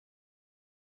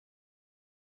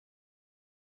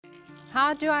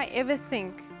How do I ever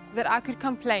think that I could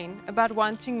complain about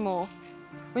wanting more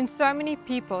when so many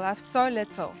people have so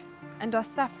little and are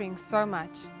suffering so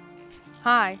much?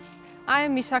 Hi, I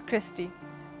am Misha Christie,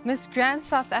 Miss Grand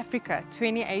South Africa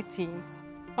 2018.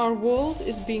 Our world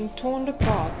is being torn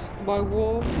apart by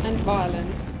war and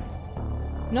violence,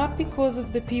 not because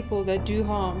of the people that do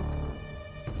harm,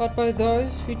 but by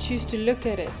those who choose to look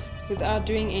at it without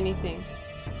doing anything.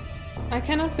 I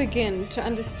cannot begin to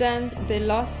understand their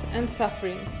loss and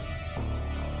suffering,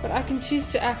 but I can choose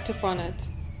to act upon it,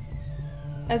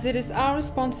 as it is our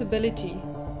responsibility,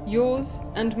 yours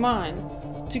and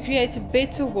mine, to create a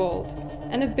better world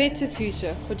and a better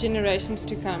future for generations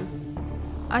to come.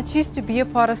 I choose to be a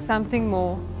part of something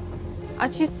more. I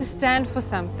choose to stand for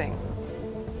something.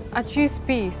 I choose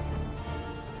peace.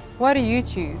 What do you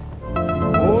choose?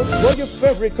 Vote for your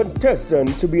favorite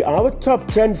contestant to be our top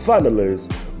 10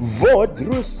 finalists. Vote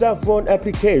through cell phone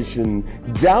application.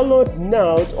 Download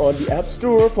now on the App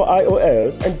Store for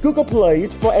iOS and Google Play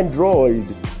for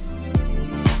Android.